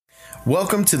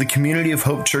Welcome to the Community of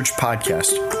Hope Church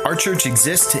podcast. Our church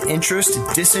exists to interest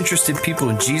disinterested people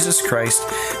in Jesus Christ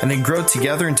and then grow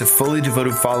together into fully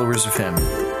devoted followers of Him.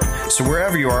 So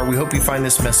wherever you are, we hope you find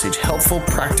this message helpful,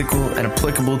 practical, and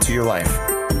applicable to your life.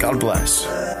 God bless.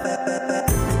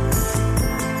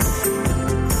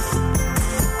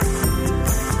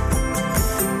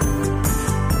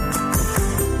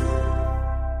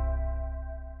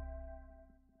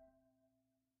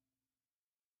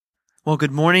 Well,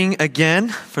 good morning again.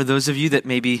 For those of you that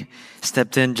maybe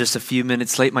stepped in just a few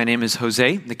minutes late, my name is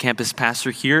Jose, the campus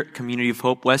pastor here at Community of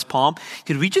Hope West Palm.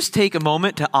 Could we just take a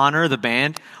moment to honor the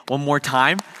band one more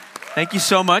time? Thank you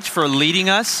so much for leading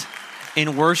us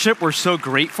in worship. We're so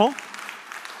grateful.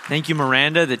 Thank you,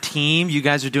 Miranda, the team. You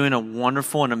guys are doing a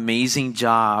wonderful and amazing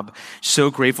job. So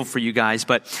grateful for you guys.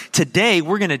 But today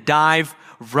we're going to dive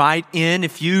right in.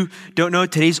 If you don't know,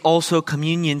 today's also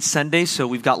Communion Sunday, so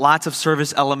we've got lots of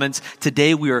service elements.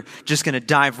 Today we are just going to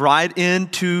dive right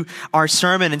into our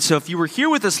sermon. And so if you were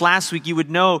here with us last week, you would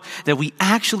know that we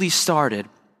actually started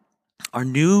our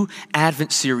new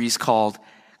Advent series called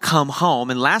Come Home.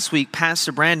 And last week,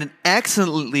 Pastor Brandon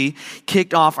excellently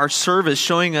kicked off our service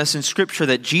showing us in Scripture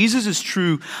that Jesus'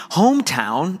 true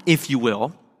hometown, if you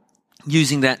will,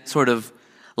 using that sort of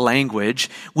language,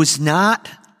 was not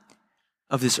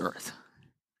of this earth.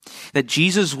 That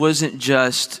Jesus wasn't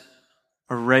just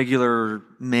a regular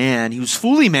man. He was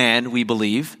fully man, we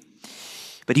believe.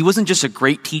 But he wasn't just a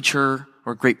great teacher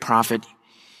or a great prophet.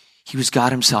 He was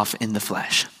God himself in the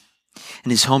flesh.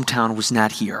 And his hometown was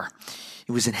not here.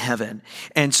 It was in heaven.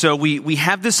 And so we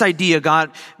have this idea,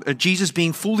 Jesus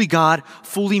being fully God,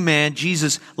 fully man.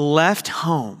 Jesus left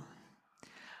home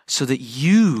so that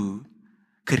you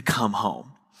could come home.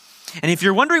 And if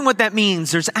you're wondering what that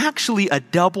means, there's actually a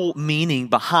double meaning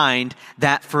behind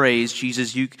that phrase,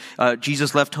 Jesus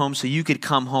left home so you could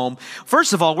come home.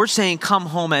 First of all, we're saying come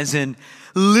home as in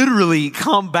literally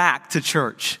come back to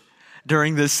church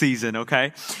during this season,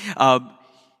 okay?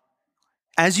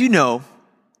 As you know,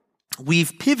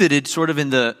 we've pivoted sort of in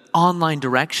the online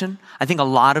direction. I think a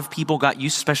lot of people got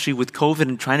used, especially with COVID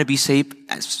and trying to be safe,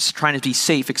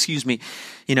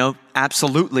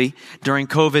 absolutely. During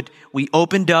COVID, we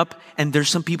opened up and there's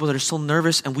some people that are still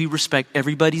nervous and we respect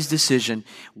everybody's decision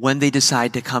when they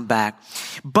decide to come back.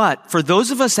 But for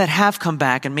those of us that have come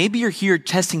back, and maybe you're here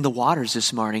testing the waters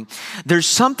this morning, there's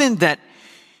something that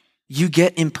you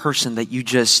get in person that you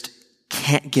just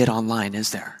can't get online, is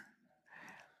there?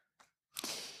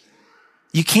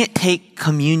 You can't take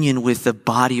communion with the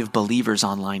body of believers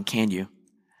online, can you?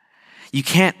 You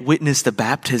can't witness the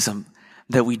baptism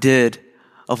that we did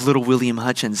of little William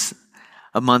Hutchins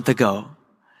a month ago,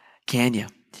 can you?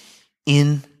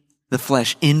 In the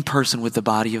flesh, in person with the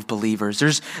body of believers.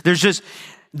 There's just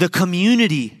the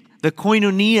community, the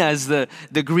koinonia, as the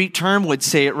Greek term would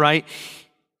say it, right?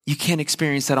 You can't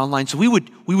experience that online. So we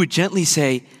would gently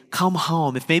say, come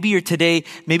home. If maybe today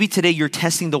you're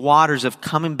testing the waters of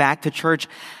coming back to church,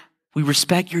 we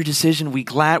respect your decision. We're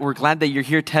glad that you're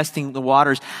here testing the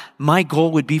waters. My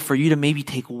goal would be for you to maybe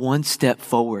take one step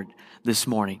forward this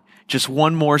morning. Just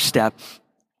one more step.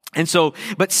 And so,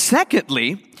 but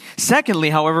secondly,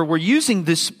 however, we're using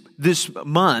this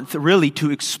month really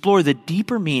to explore the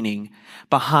deeper meaning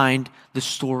behind the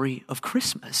story of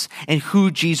Christmas and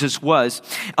who Jesus was.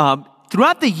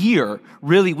 Throughout the year,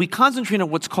 really, we concentrate on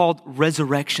what's called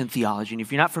resurrection theology. And if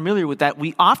you're not familiar with that,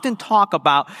 we often talk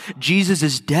about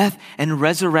Jesus' death and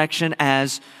resurrection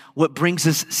as what brings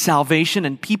us salvation.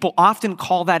 And people often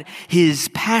call that his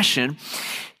passion.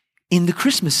 In the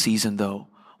Christmas season, though,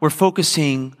 we're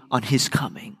focusing on his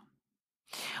coming,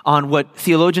 on what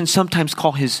theologians sometimes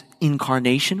call his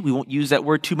incarnation. We won't use that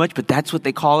word too much, but that's what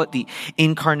they call it, the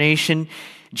incarnation.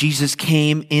 Jesus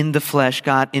came in the flesh,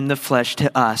 God in the flesh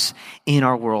to us in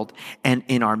our world and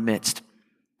in our midst.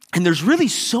 And there's really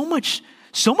so much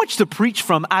to preach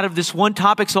from out of this one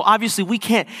topic. So obviously we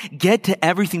can't get to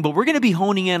everything, but we're going to be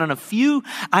honing in on a few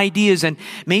ideas. And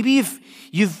maybe if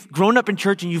you've grown up in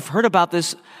church and you've heard about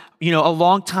this, a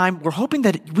long time, we're hoping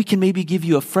that we can maybe give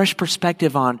you a fresh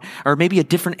perspective on, or maybe a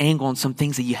different angle on some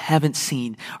things that you haven't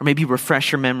seen, or maybe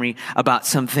refresh your memory about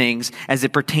some things as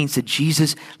it pertains to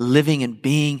Jesus living and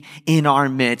being in our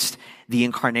midst, the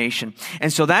incarnation.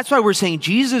 And so that's why we're saying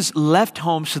Jesus left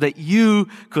home so that you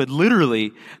could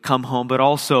literally come home, but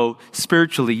also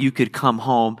spiritually you could come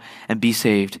home and be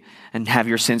saved and have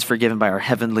your sins forgiven by our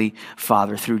Heavenly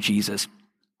Father through Jesus.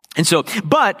 And so,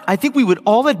 but I think we would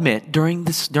all admit during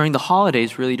the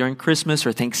holidays, really during Christmas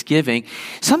or Thanksgiving,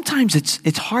 sometimes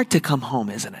it's hard to come home,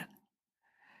 isn't it?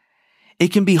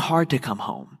 It can be hard to come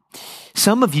home.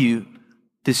 Some of you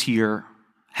this year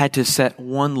had to set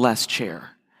one less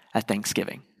chair at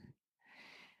Thanksgiving.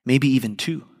 Maybe even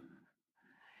 2.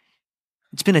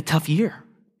 It's been a tough year.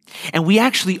 And we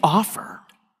actually offer.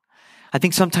 I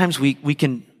think sometimes we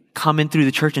can come in through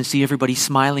the church and see everybody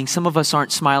smiling. Some of us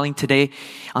aren't smiling today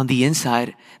on the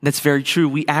inside. That's very true.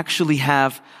 We actually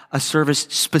have a service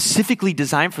specifically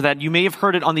designed for that. You may have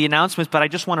heard it on the announcements, but I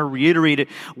just want to reiterate it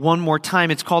one more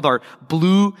time. It's called our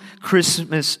Blue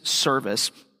Christmas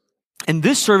Service. And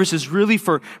this service is really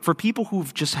for people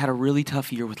who've just had a really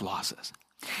tough year with losses.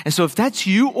 And so if that's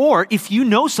you, or if you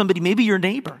know somebody, maybe your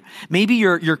neighbor, maybe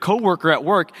your coworker at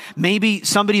work, maybe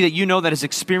somebody that you know that has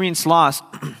experienced loss,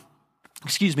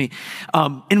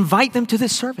 invite them to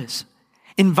this service.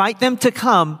 Invite them to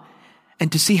come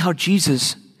and to see how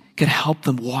Jesus could help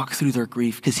them walk through their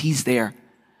grief, because he's there.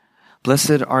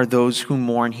 Blessed are those who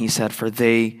mourn, he said, for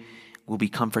they will be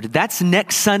comforted. That's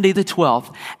next Sunday the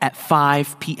 12th at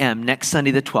 5 p.m. Next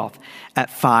Sunday the 12th at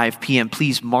 5 p.m.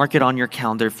 Please mark it on your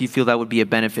calendar if you feel that would be a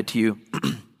benefit to you.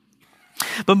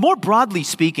 But more broadly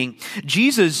speaking,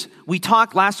 Jesus, we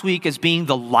talked last week as being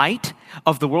the light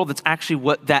of the world. That's actually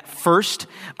what that first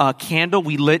candle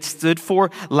we lit stood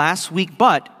for last week.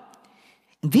 But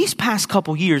these past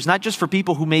couple years, not just for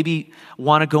people who maybe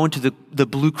want to go into the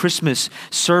Blue Christmas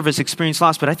service, experience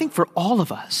loss, but I think for all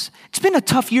of us, it's been a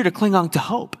tough year to cling on to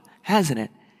hope, hasn't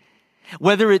it?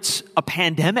 Whether it's a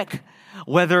pandemic,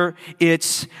 whether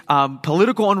it's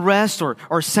political unrest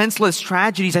or senseless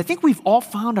tragedies, I think we've all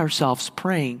found ourselves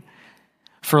praying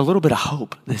for a little bit of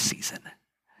hope this season,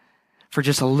 for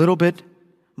just a little bit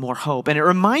more hope. And it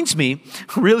reminds me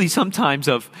really sometimes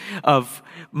of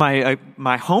my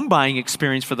home buying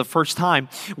experience for the first time.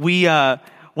 We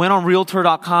went on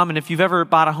Realtor.com, and if you've ever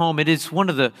bought a home, it is one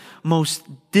of the most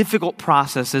difficult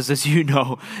processes, as you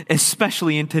know,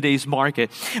 especially in today's market.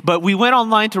 But we went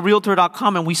online to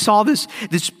Realtor.com, and we saw this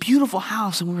beautiful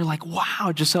house, and we were like,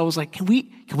 wow. I was like, can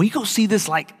we go see this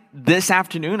like this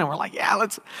afternoon? And we're like, yeah,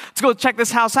 let's go check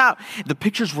this house out. The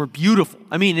pictures were beautiful.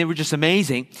 I mean, they were just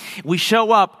amazing. We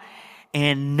show up,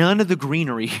 and none of the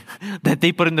greenery that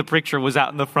they put in the picture was out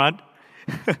in the front.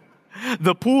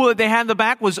 The pool that they had in the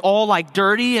back was all like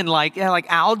dirty and like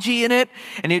algae in it,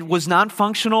 and it was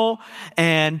non-functional.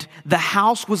 And the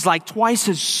house was like twice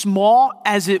as small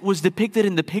as it was depicted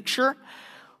in the picture.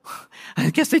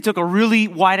 I guess they took a really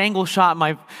wide angle shot.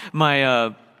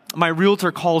 My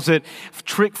realtor calls it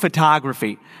trick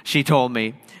photography. She told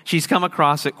me she's come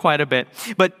across it quite a bit.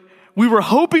 But we were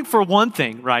hoping for one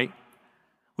thing, right?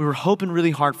 We were hoping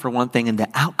really hard for one thing, and the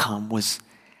outcome was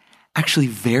actually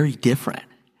very different.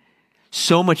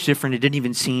 So much different, it didn't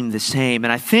even seem the same.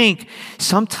 And I think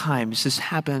sometimes this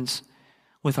happens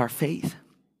with our faith.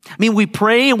 I mean, we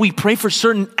pray for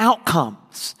certain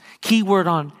outcomes. Keyword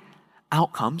on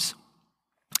outcomes.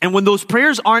 And when those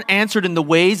prayers aren't answered in the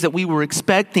ways that we were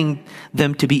expecting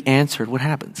them to be answered, what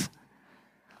happens?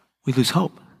 We lose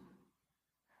hope.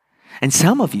 And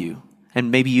some of you,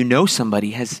 and maybe you know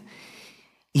somebody, has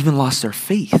even lost their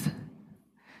faith.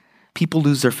 People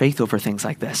lose their faith over things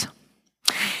like this.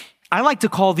 I like to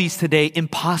call these today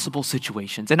impossible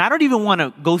situations. And I don't even want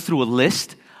to go through a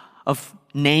list of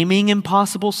naming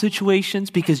impossible situations,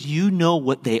 because you know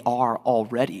what they are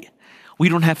already. We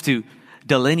don't have to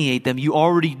delineate them. You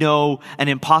already know an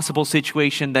impossible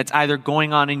situation that's either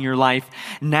going on in your life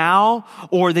now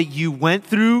or that you went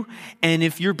through. And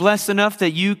if you're blessed enough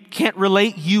that you can't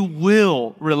relate, you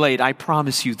will relate. I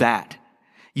promise you that.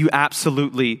 You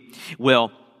absolutely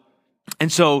will.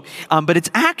 And so, but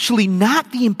it's actually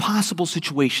not the impossible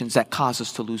situations that cause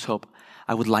us to lose hope,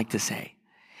 I would like to say.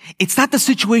 It's not the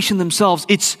situation themselves,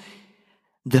 it's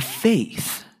the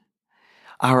faith,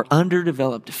 our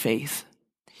underdeveloped faith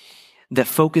that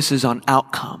focuses on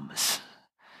outcomes,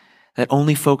 that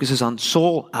only focuses on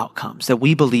soul outcomes, that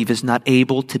we believe is not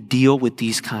able to deal with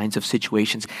these kinds of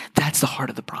situations. That's the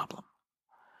heart of the problem.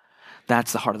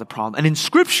 That's the heart of the problem. And in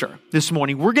Scripture this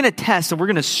morning, we're going to test and we're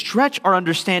going to stretch our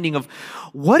understanding of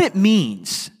what it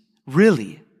means,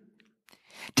 really,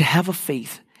 to have a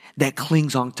faith that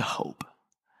clings on to hope,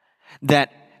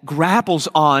 that grapples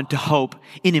on to hope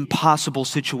in impossible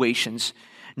situations,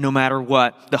 no matter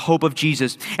what, the hope of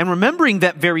Jesus. And remembering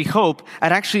that very hope,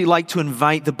 I'd actually like to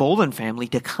invite the Bolden family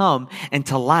to come and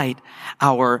to light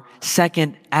our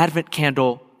second Advent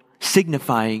candle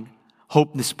signifying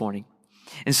hope this morning.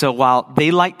 And so while they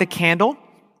light the candle,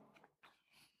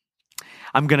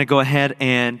 I'm going to go ahead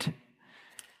and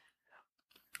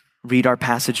read our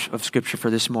passage of Scripture for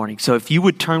this morning. So if you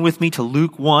would turn with me to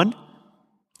Luke 1,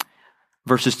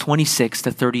 verses 26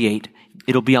 to 38.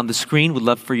 It'll be on the screen. We'd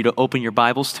love for you to open your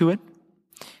Bibles to it,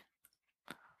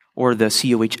 or the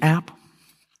COH app.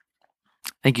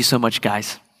 Thank you so much,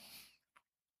 guys.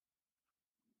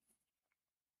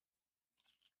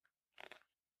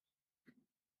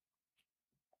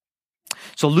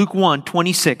 So Luke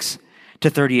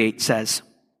 1:26-38 says,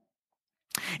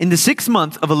 "In the 6th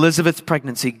month of Elizabeth's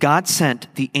pregnancy, God sent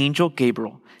the angel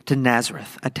Gabriel to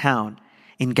Nazareth, a town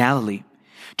in Galilee,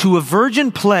 to a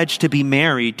virgin pledged to be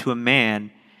married to a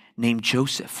man named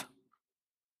Joseph,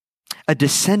 a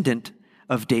descendant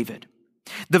of David.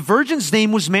 The virgin's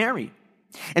name was Mary.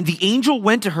 And the angel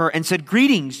went to her and said,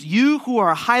 'Greetings, you who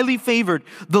are highly favored.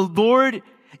 The Lord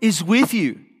is with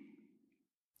you.'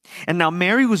 And now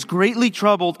Mary was greatly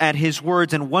troubled at his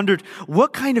words and wondered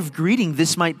what kind of greeting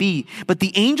this might be. But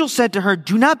the angel said to her,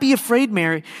 'Do not be afraid,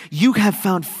 Mary. You have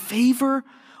found favor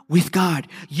with God.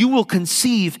 You will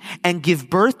conceive and give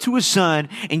birth to a son,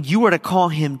 and you are to call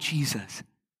him Jesus.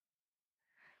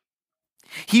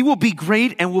 He will be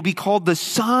great and will be called the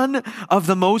Son of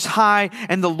the Most High,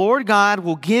 and the Lord God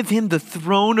will give him the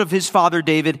throne of his father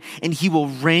David, and he will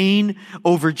reign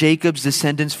over Jacob's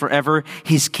descendants forever.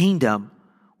 His kingdom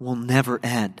will never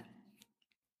end.'"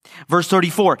 Verse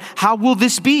 34, "How will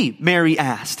this be?" Mary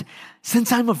asked,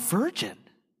 "since I'm a virgin."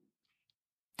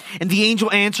 And the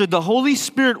angel answered, "The Holy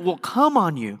Spirit will come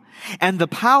on you, and the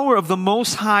power of the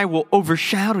Most High will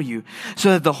overshadow you,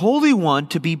 so that the Holy One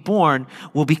to be born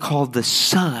will be called the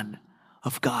Son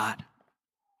of God.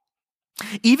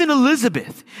 Even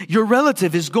Elizabeth, your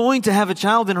relative, is going to have a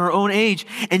child in her own age,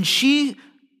 and she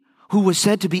who was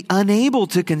said to be unable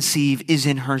to conceive is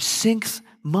in her 6th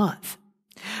month.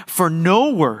 For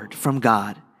no word from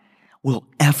God will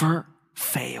ever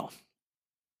fail."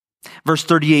 Verse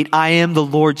 38, "I am the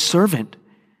Lord's servant,"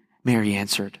 Mary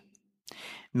answered.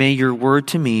 "May your word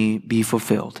to me be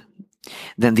fulfilled."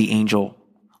 Then the angel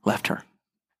left her.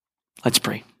 Let's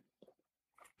pray.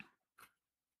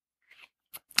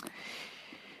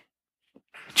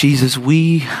 Jesus,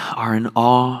 we are in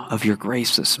awe of your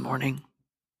grace this morning.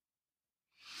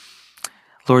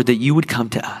 Lord, that you would come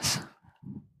to us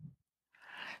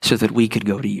so that we could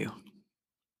go to you,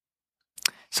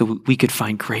 so we could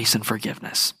find grace and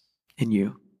forgiveness in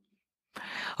you.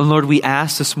 And Lord, we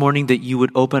ask this morning that you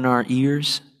would open our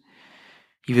ears,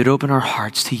 you would open our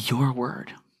hearts to your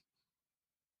word.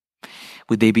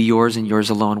 Would they be yours and yours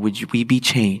alone? Would we be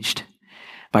changed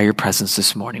by your presence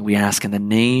this morning? We ask in the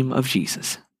name of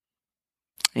Jesus.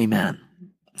 Amen.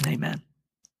 Amen.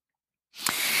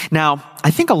 Now, I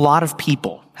think a lot of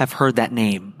people have heard that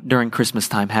name during Christmas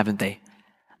time, haven't they?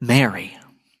 Mary.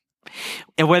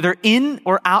 And whether in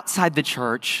or outside the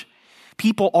church,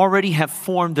 people already have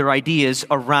formed their ideas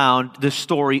around the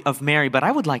story of Mary. But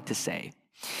I would like to say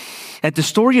that the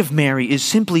story of Mary is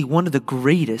simply one of the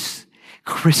greatest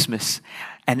Christmas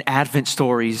and Advent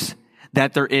stories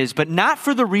that there is, but not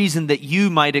for the reason that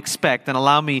you might expect, and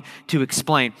allow me to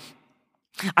explain.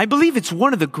 I believe it's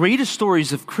one of the greatest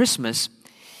stories of Christmas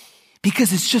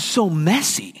because it's just so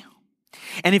messy.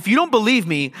 And if you don't believe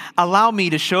me, allow me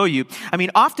to show you. I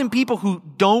mean, often people who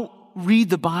don't read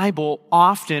the Bible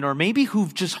often, or maybe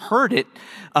who've just heard it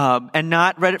and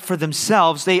not read it for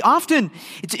themselves,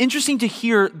 it's interesting to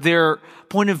hear their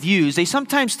point of views. They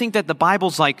sometimes think that the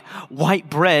Bible's like white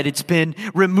bread. It's been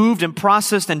removed and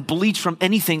processed and bleached from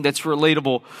anything that's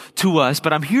relatable to us.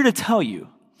 But I'm here to tell you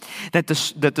that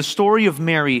the story of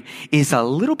Mary is a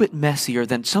little bit messier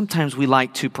than sometimes we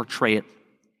like to portray it,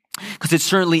 because it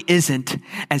certainly isn't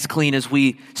as clean as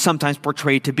we sometimes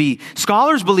portray it to be.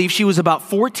 Scholars believe she was about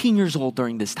 14 years old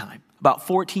during this time. About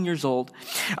 14 years old.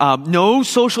 No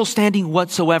social standing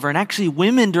whatsoever. And actually,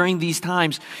 women during these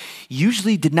times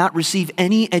usually did not receive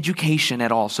any education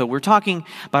at all. So we're talking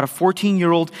about a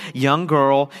 14-year-old young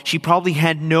girl. She probably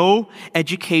had no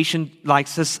education, like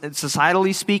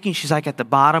societally speaking. She's like at the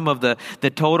bottom of the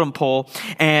totem pole.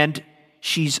 And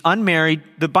she's unmarried.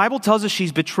 The Bible tells us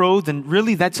she's betrothed, and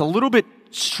really that's a little bit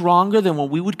stronger than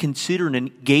what we would consider an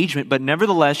engagement, but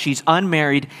nevertheless, she's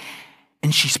unmarried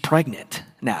and she's pregnant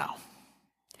now.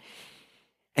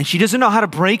 And she doesn't know how to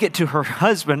break it to her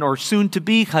husband, or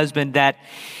soon-to-be husband, that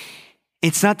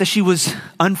it's not that she was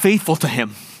unfaithful to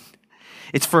him.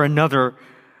 It's for another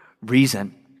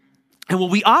reason. And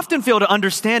what we often fail to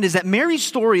understand is that Mary's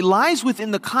story lies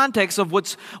within the context of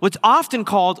what's often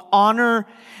called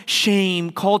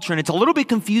honor-shame culture. And it's a little bit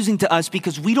confusing to us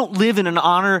because we don't live in an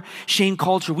honor-shame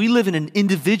culture. We live in an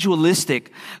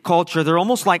individualistic culture. They're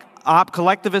almost like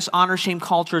collectivist honor-shame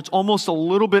culture. It's almost a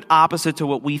little bit opposite to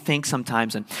what we think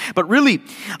sometimes. But really,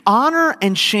 honor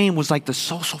and shame was like the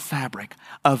social fabric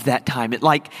of that time. It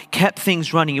like kept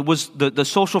things running. It was the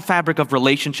social fabric of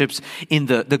relationships in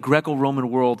the Greco-Roman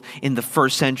world in the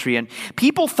first century. And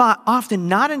people thought often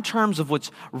not in terms of what's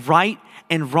right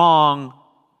and wrong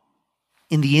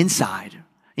in the inside,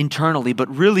 internally, but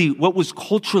really what was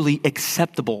culturally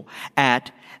acceptable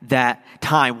at that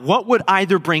time. What would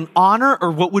either bring honor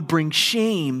or what would bring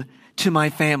shame to my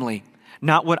family?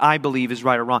 Not what I believe is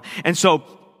right or wrong. And so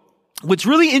what's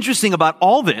really interesting about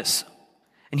all this,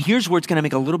 and here's where it's going to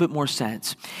make a little bit more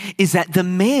sense, is that the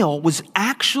male was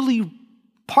actually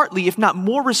partly, if not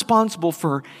more, responsible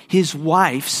for his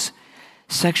wife's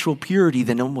sexual purity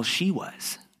than almost she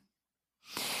was.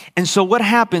 And so what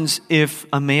happens if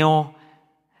a male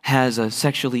has a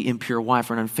sexually impure wife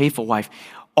or an unfaithful wife?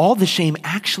 All the shame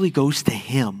actually goes to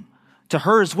him, to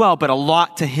her as well, but a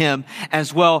lot to him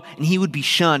as well. And he would be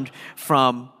shunned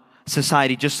from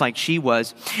society just like she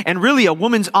was. And really, a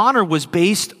woman's honor was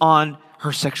based on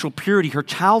her sexual purity, her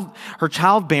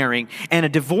childbearing. And a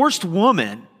divorced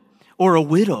woman or a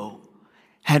widow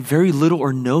had very little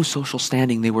or no social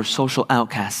standing. They were social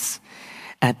outcasts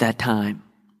at that time.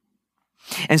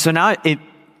 And so now it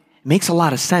makes a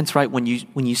lot of sense, right? When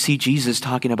you see Jesus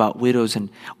talking about widows and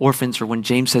orphans, or when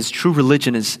James says true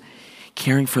religion is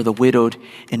caring for the widowed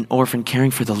and orphan,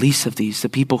 caring for the least of these, the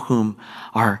people whom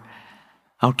are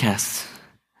outcasts,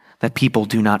 that people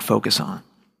do not focus on.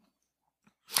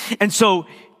 And so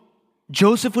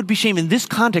Joseph would be shamed. In this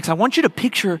context, I want you to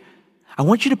picture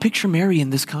Mary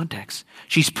in this context.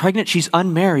 She's pregnant, she's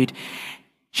unmarried,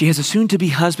 she has a soon-to-be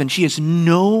husband, she has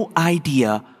no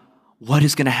idea what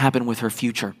is going to happen with her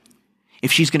future,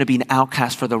 if she's going to be an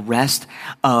outcast for the rest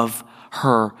of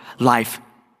her life.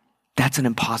 That's an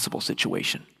impossible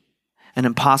situation. An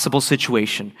impossible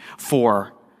situation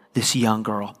for this young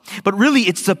girl. But really,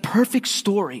 it's the perfect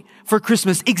story for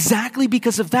Christmas exactly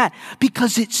because of that.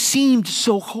 Because it seemed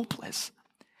so hopeless.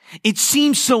 It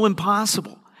seemed so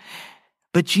impossible.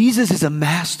 But Jesus is a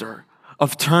master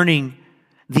of turning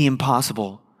the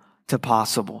impossible to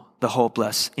possible, the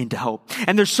hopeless into hope.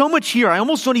 And there's so much here, I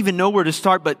almost don't even know where to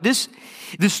start, but this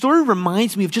story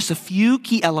reminds me of just a few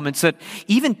key elements that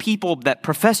even people that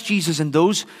profess Jesus and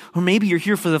those who maybe you're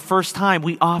here for the first time,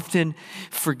 we often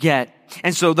forget.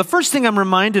 And so the first thing I'm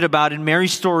reminded about in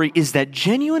Mary's story is that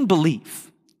genuine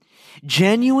belief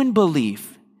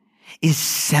is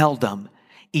seldom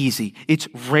easy. It's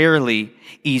rarely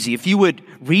easy. If you would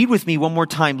read with me one more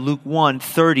time, Luke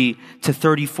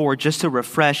 1:30-34, just to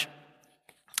refresh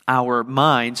our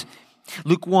minds.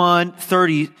 Luke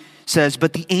 1:30 says,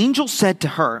 "But the angel said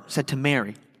to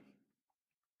Mary,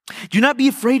 'Do not be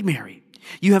afraid, Mary.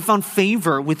 You have found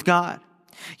favor with God.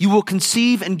 You will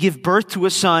conceive and give birth to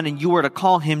a son, and you are to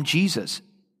call him Jesus.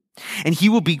 And he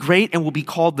will be great and will be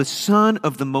called the Son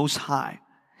of the Most High.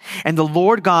 And the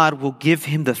Lord God will give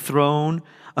him the throne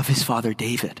of his father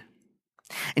David.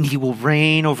 And he will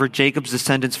reign over Jacob's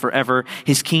descendants forever.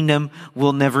 His kingdom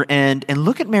will never end.'" And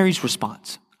look at Mary's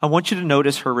response. I want you to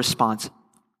notice her response.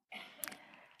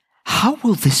 "How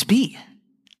will this be?"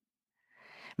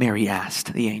 Mary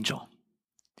asked the angel,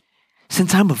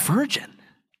 "since I'm a virgin."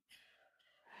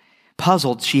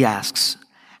 Puzzled, she asks,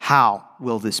 "How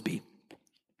will this be?"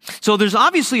 So there's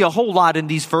obviously a whole lot in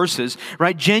these verses,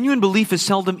 right? Genuine belief is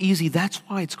seldom easy. That's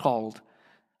why it's called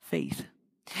faith.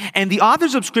 And the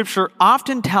authors of Scripture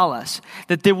often tell us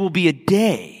that there will be a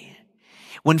day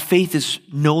when faith is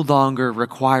no longer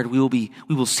required. We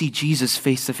will see Jesus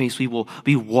face to face. We will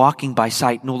be walking by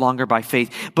sight, no longer by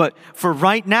faith. But for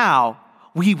right now,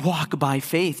 we walk by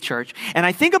faith, church. And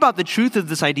I think about the truth of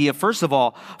this idea, first of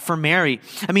all, for Mary.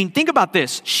 I mean, think about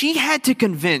this. She had to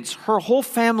convince her whole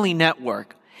family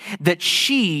network that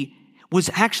she was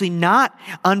actually not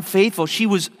unfaithful. She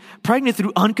was pregnant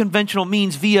through unconventional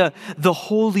means via the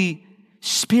Holy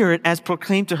Spirit as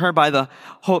proclaimed to her by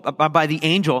the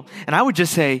angel. And I would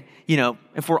just say,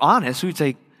 if we're honest, we'd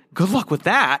say, good luck with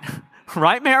that.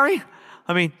 Right, Mary?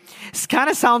 I mean, it kind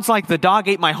of sounds like the dog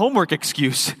ate my homework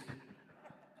excuse.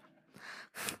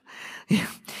 Yeah.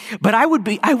 But I would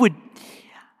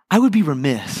be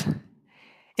remiss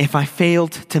if I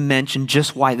failed to mention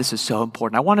just why this is so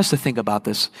important. I want us to think about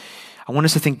this. I want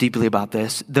us to think deeply about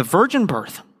this. The virgin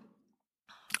birth,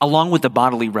 along with the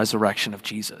bodily resurrection of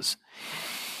Jesus,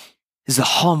 is the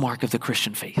hallmark of the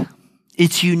Christian faith.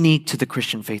 It's unique to the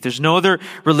Christian faith. There's no other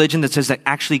religion that says that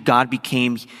actually God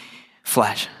became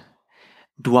flesh,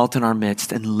 dwelt in our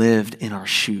midst, and lived in our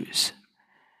shoes,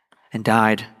 and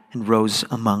died and rose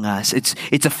among us.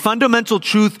 It's a fundamental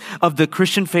truth of the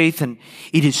Christian faith, and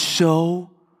it is so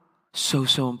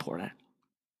important.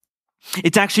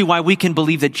 It's actually why we can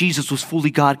believe that Jesus was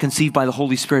fully God, conceived by the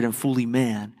Holy Spirit, and fully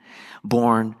man,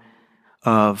 born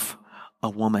of a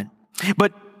woman.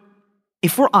 But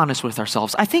if we're honest with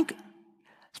ourselves, I think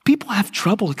people have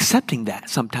trouble accepting that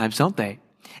sometimes, don't they?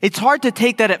 It's hard to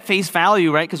take that at face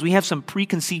value, right? Because we have some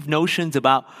preconceived notions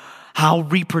about how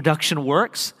reproduction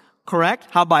works. correct?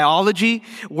 How biology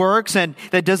works, and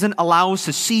that doesn't allow us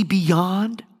to see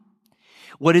beyond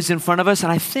what is in front of us.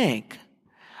 And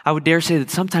I would dare say that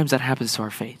sometimes that happens to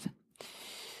our faith.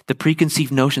 The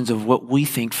preconceived notions of what we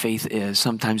think faith is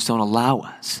sometimes don't allow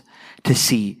us to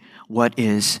see what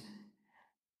is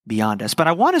beyond us. But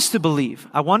I want us to believe,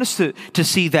 I want us to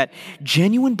see that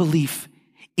genuine belief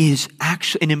is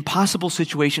actually, in impossible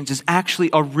situations, is actually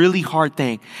a really hard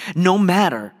thing. No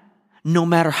matter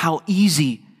how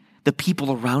easy the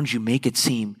people around you make it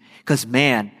seem. Because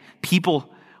man,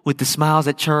 people with the smiles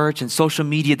at church and social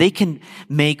media, they can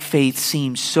make faith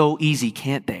seem so easy,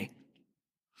 can't they?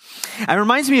 It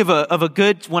reminds me of a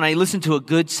good, when I listen to a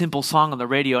good, simple song on the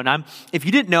radio. And if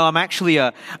you didn't know, I'm actually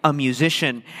a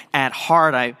musician at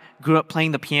heart. I grew up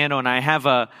playing the piano, and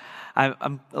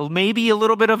I'm maybe a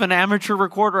little bit of an amateur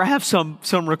recorder. I have some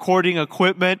recording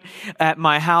equipment at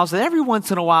my house. And every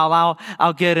once in a while,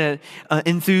 I'll get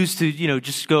enthused to,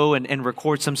 just go and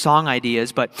record some song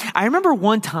ideas. But I remember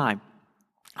one time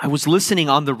I was listening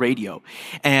on the radio,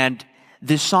 and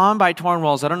this song by Tauren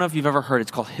Walls, I don't know if you've ever heard it.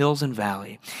 It's called Hills and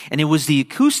Valley. And it was the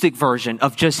acoustic version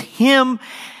of just him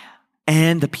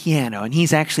and the piano. And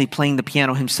he's actually playing the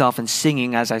piano himself and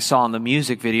singing, as I saw in the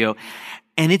music video.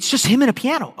 And it's just him and a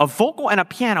piano, a vocal and a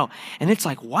piano. And it's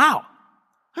like, wow.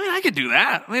 I could do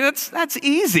that. That's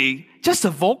easy. Just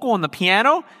a vocal and the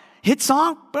piano, hit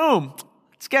song, boom.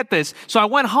 Let's get this. So I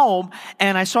went home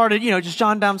and I started, just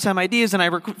jotting down some ideas, and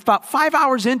about 5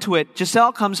 hours into it,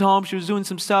 Giselle comes home. She was doing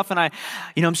some stuff, and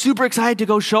I'm super excited to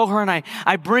go show her, and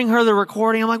I bring her the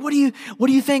recording. I'm like, what do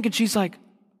you think? And she's like,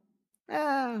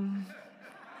 I'm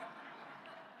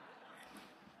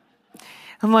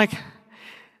like,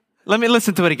 let me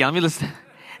listen to it again. Let me listen.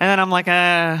 And then I'm like,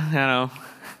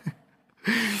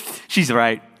 She's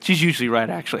right. She's usually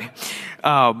right, actually.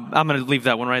 I'm going to leave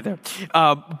that one right there.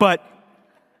 But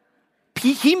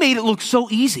he made it look so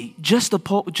easy. Just the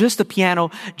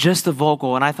piano, just the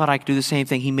vocal. And I thought I could do the same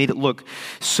thing. He made it look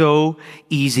so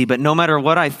easy. But no matter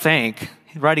what I think,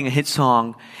 writing a hit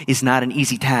song is not an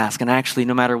easy task. And actually,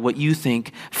 no matter what you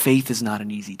think, faith is not an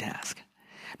easy task.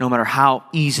 No matter how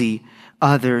easy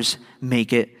others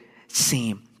make it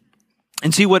seem.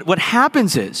 And see, what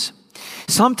happens is,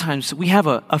 sometimes we have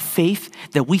a faith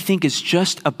that we think is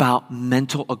just about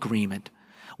mental agreement.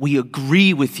 We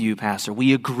agree with you, Pastor.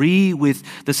 We agree with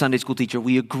the Sunday school teacher.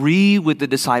 We agree with the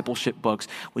discipleship books,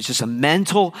 which is a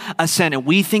mental assent. And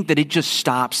we think that it just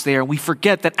stops there. We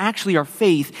forget that actually our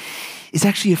faith is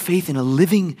actually a faith in a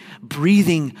living,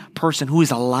 breathing person who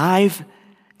is alive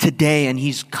today, and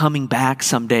he's coming back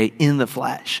someday in the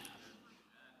flesh.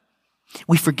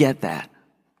 We forget that.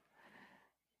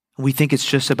 We think it's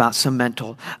just about some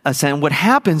mental assent. And what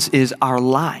happens is our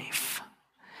life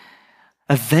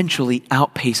eventually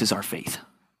outpaces our faith.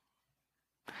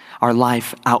 Our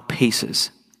life outpaces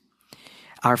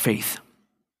our faith.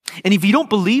 And if you don't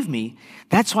believe me,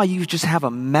 that's why you just have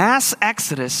a mass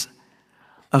exodus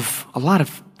of a lot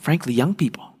of, frankly, young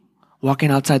people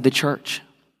walking outside the church.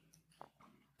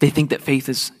 They think that faith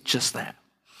is just that.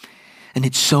 And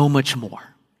it's so much more.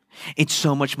 It's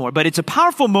so much more. But it's a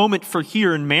powerful moment for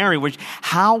here in Mary, which,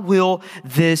 how will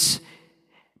this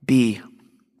be?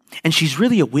 And she's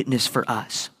really a witness for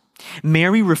us.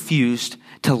 Mary refused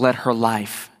to let her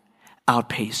life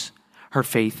outpace her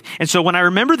faith. And so when I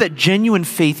remember that genuine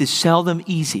faith is seldom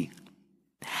easy,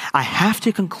 I have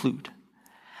to conclude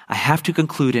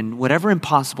in whatever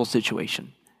impossible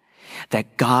situation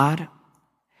that God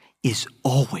is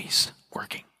always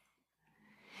working.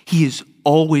 He is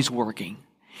always working.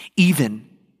 Even,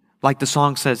 like the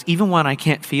song says, even when I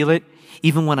can't feel it,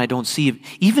 even when I don't see it,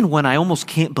 even when I almost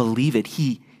can't believe it,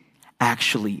 he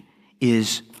actually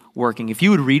is working. If you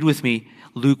would read with me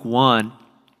Luke 1,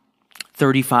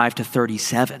 35 to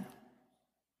 37.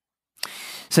 It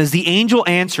says, the angel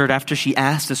answered after she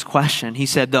asked this question. He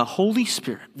said, the Holy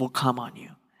Spirit will come on you,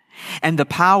 and the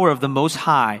power of the Most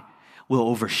High will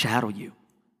overshadow you.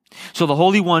 So the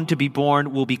Holy One to be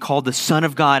born will be called the Son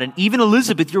of God. And even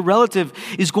Elizabeth, your relative,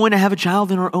 is going to have a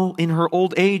child in her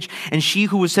old age. And she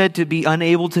who was said to be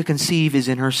unable to conceive is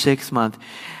in her 6th month.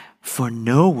 For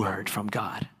no word from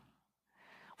God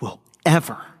will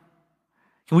ever,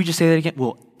 can we just say that again?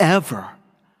 Will ever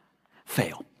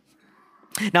fail.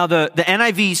 Now the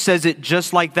NIV says it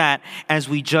just like that as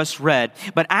we just read.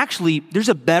 But actually, there's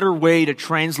a better way to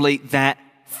translate that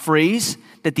phrase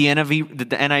that the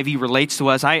NIV relates to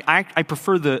us. I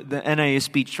prefer the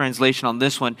NASB translation on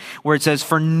this one, where it says,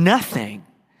 for nothing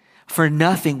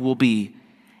will be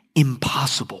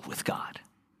impossible with God.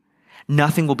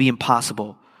 Nothing will be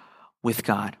impossible with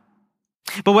God.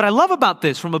 But what I love about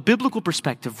this from a biblical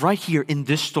perspective right here in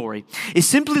this story is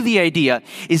simply the idea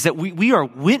is that we are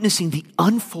witnessing the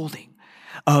unfolding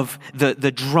of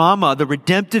the drama, the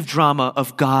redemptive drama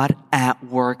of God at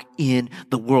work in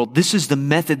the world. This is the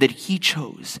method that he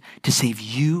chose to save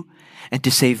you and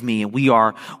to save me, and we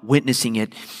are witnessing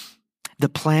it. The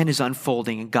plan is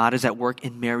unfolding and God is at work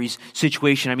in Mary's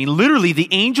situation. I mean, literally, the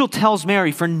angel tells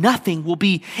Mary, for nothing will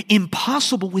be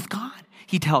impossible with God,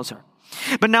 he tells her.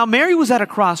 But now Mary was at a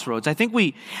crossroads. I think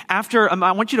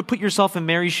I want you to put yourself in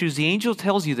Mary's shoes. The angel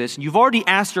tells you this, and you've already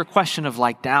asked her a question of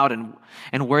like doubt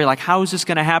and worry, like, how is this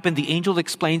going to happen? The angel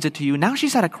explains it to you. Now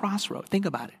she's at a crossroad. Think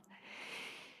about it.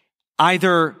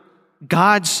 Either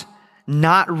God's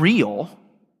not real,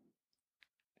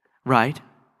 right?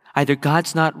 Either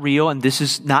God's not real and this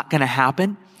is not going to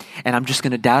happen, and I'm just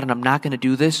going to doubt and I'm not going to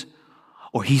do this,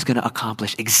 or he's going to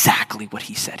accomplish exactly what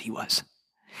he said he was.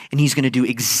 And he's going to do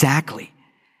exactly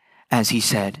as he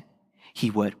said he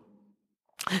would.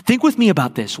 Think with me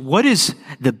about this. What is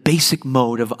the basic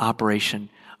mode of operation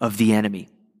of the enemy,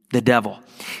 the devil?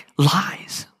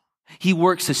 Lies. He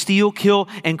works to steal, kill,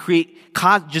 and create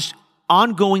just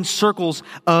ongoing circles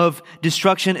of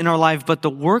destruction in our life. But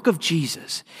the work of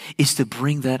Jesus is to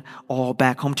bring that all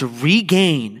back home, to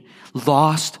regain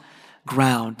lost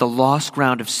ground, the lost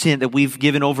ground of sin that we've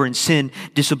given over in sin,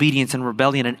 disobedience, and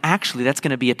rebellion. And actually, that's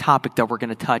going to be a topic that we're going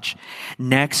to touch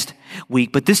next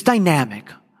week. But this dynamic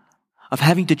of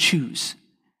having to choose,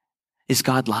 is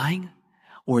God lying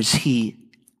or is he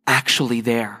actually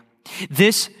there?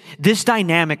 This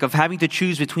dynamic of having to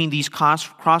choose between these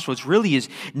crossroads really is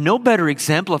no better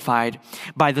exemplified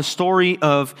by the story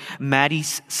of Maddie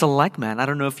Seligman. I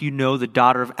don't know if you know the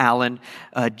daughter of Alan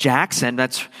Jackson.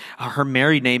 That's her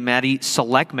married name, Maddie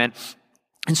Seligman.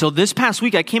 And so this past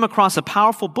week, I came across a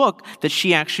powerful book that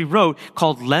she actually wrote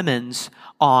called Lemons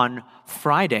on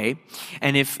Friday.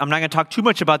 And if I'm not going to talk too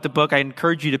much about the book, I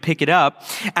encourage you to pick it up.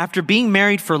 After being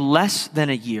married for less than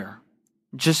a year,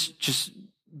 just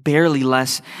barely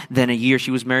less than a year, she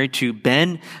was married to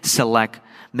Ben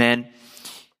Seligman.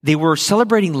 They were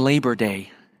celebrating Labor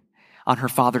Day on her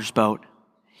father's boat.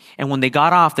 And when they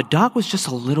got off, the dock was just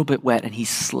a little bit wet and he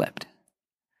slipped.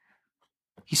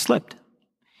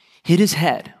 Hit his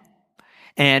head.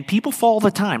 And people fall all the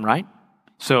time, right?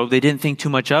 So they didn't think too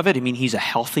much of it. I mean, he's a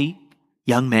healthy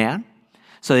young man,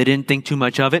 so they didn't think too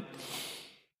much of it.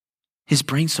 His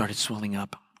brain started swelling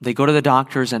up. They go to the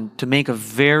doctors, and to make a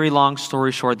very long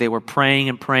story short, they were praying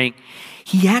and praying.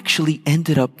 He actually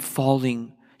ended up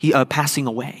passing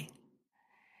away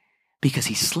because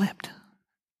he slipped.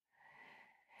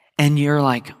 And you're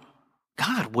like,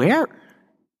 God, where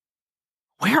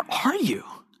are you?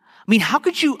 I mean, how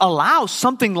could you allow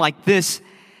something like this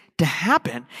to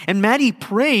happen? And Maddie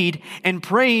prayed and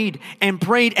prayed and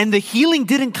prayed, and the healing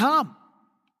didn't come.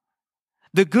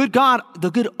 The good God, the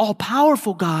good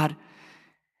all-powerful God,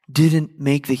 didn't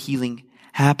make the healing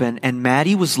happen. And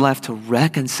Maddie was left to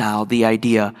reconcile the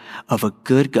idea of a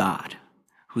good God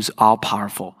who's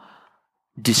all-powerful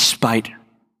despite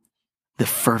the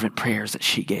fervent prayers that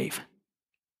she gave.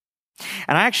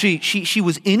 And actually, she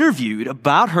was interviewed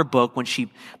about her book when she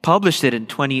published it in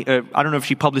I don't know if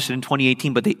she published it in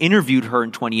 2018, but they interviewed her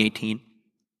in 2018.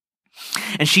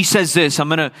 And she says this,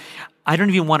 I don't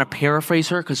even want to paraphrase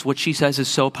her because what she says is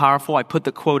so powerful. I put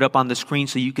the quote up on the screen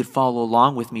so you could follow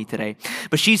along with me today.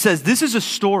 But she says, this is a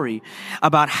story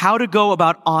about how to go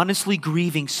about honestly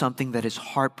grieving something that is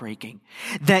heartbreaking,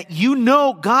 that you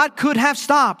know God could have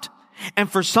stopped,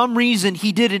 and for some reason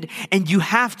he didn't, and you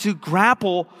have to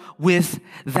grapple with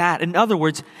that. In other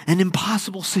words, an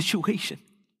impossible situation.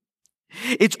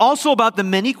 It's also about the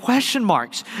many question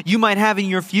marks you might have in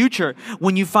your future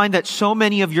when you find that so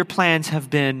many of your plans have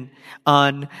been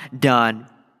undone.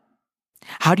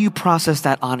 How do you process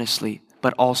that honestly,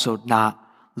 but also not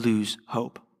lose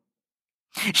hope?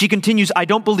 She continues, I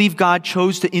don't believe God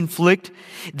chose to inflict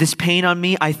this pain on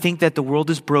me. I think that the world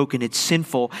is broken. It's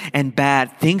sinful and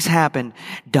bad. Things happen.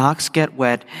 Docks get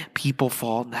wet. People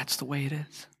fall. And that's the way it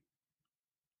is.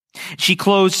 She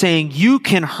closed saying, you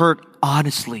can hurt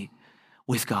honestly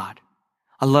with God.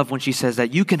 I love when she says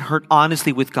that. You can hurt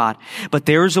honestly with God, but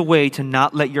there is a way to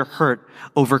not let your hurt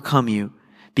overcome you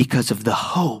because of the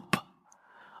hope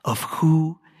of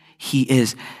who he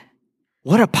is.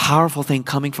 What a powerful thing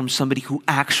coming from somebody who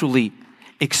actually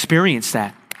experienced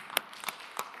that.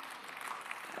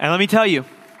 And let me tell you,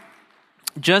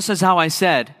 just as how I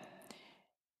said,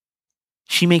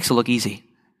 she makes it look easy.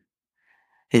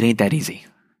 It ain't that easy.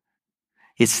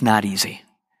 It's not easy.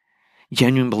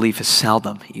 Genuine belief is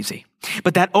seldom easy.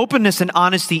 But that openness and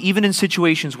honesty, even in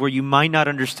situations where you might not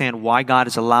understand why God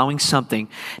is allowing something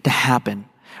to happen,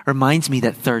 reminds me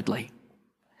that thirdly,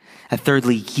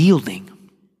 yielding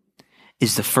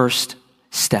is the first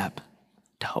step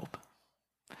to hope.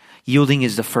 Yielding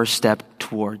is the first step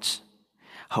towards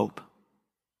hope.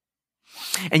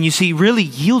 And you see, really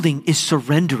yielding is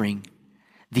surrendering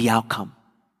the outcome.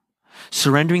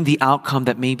 Surrendering the outcome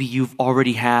that maybe you've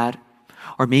already had,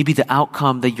 or maybe the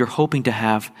outcome that you're hoping to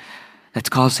have that's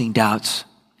causing doubts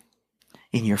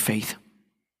in your faith.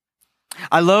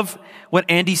 I love what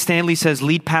Andy Stanley says,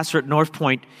 lead pastor at North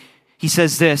Point. He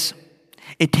says this: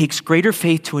 it takes greater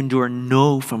faith to endure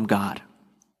no from God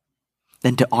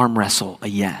than to arm wrestle a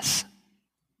yes.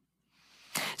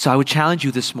 So I would challenge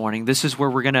you this morning. This is where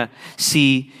we're going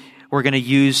to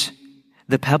use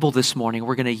the pebble this morning.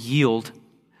 We're going to yield.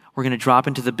 We're going to drop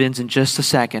into the bins in just a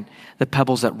second, the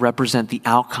pebbles that represent the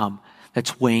outcome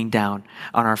that's weighing down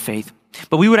on our faith.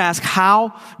 But we would ask,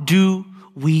 how do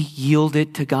we yield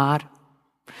it to God?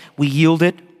 We yield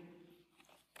it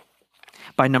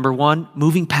by, number one,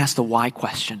 moving past the why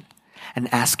question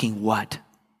and asking what.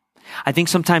 I think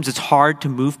sometimes it's hard to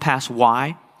move past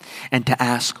why and to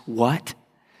ask what.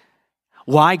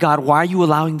 Why, God? Why are you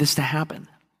allowing this to happen?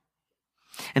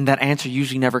 And that answer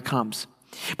usually never comes.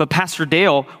 But Pastor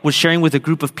Dale was sharing with a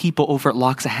group of people over at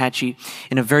Loxahatchee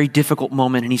in a very difficult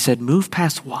moment, and he said, move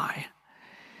past why.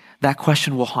 That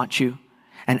question will haunt you,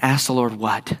 and ask the Lord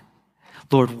what?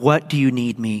 Lord, what do you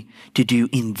need me to do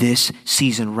in this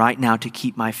season right now to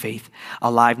keep my faith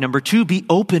alive? Number two, be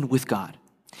open with God.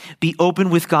 Be open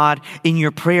with God in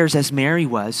your prayers as Mary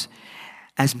was,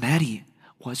 as Maddie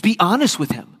was. Be honest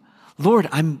with him. Lord,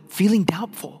 I'm feeling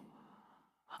doubtful.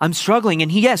 I'm struggling.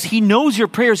 And he knows your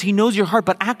prayers. He knows your heart.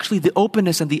 But actually the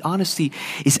openness and the honesty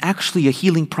is actually a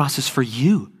healing process for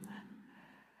you.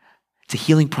 It's a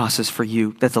healing process for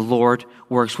you that the Lord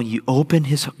works when you open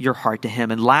your heart to him.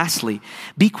 And lastly,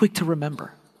 be quick to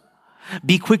remember.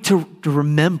 Be quick to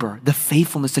remember the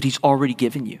faithfulness that he's already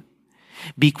given you.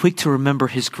 Be quick to remember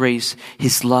his grace,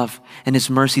 his love, and his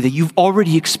mercy that you've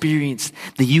already experienced,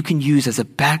 that you can use as a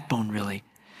backbone, really,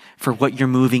 for what you're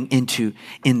moving into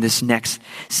in this next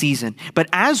season. But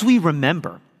as we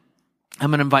remember,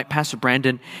 I'm going to invite Pastor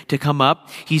Brandon to come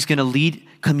up. He's going to lead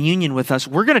communion with us.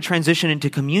 We're going to transition into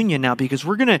communion now because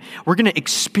we're going to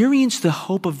experience the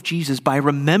hope of Jesus by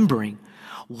remembering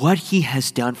what he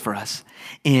has done for us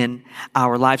in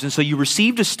our lives. And so you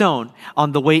received a stone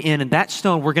on the way in, and that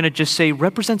stone, we're going to just say,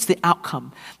 represents the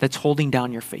outcome that's holding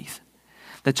down your faith.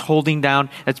 That's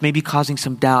maybe causing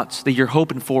some doubts that you're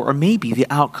hoping for, or maybe the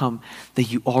outcome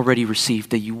that you already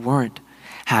received that you weren't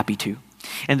happy to.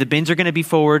 And the bins are going to be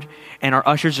forward, and our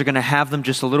ushers are going to have them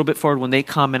just a little bit forward when they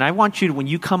come. And I want you to, when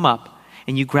you come up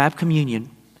and you grab communion,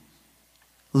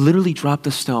 literally drop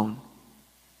the stone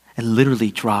and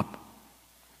literally drop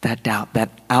that doubt,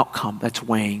 that outcome that's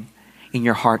weighing in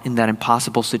your heart in that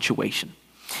impossible situation.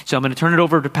 So I'm going to turn it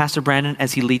over to Pastor Brandon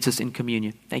as he leads us in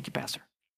communion. Thank you, Pastor.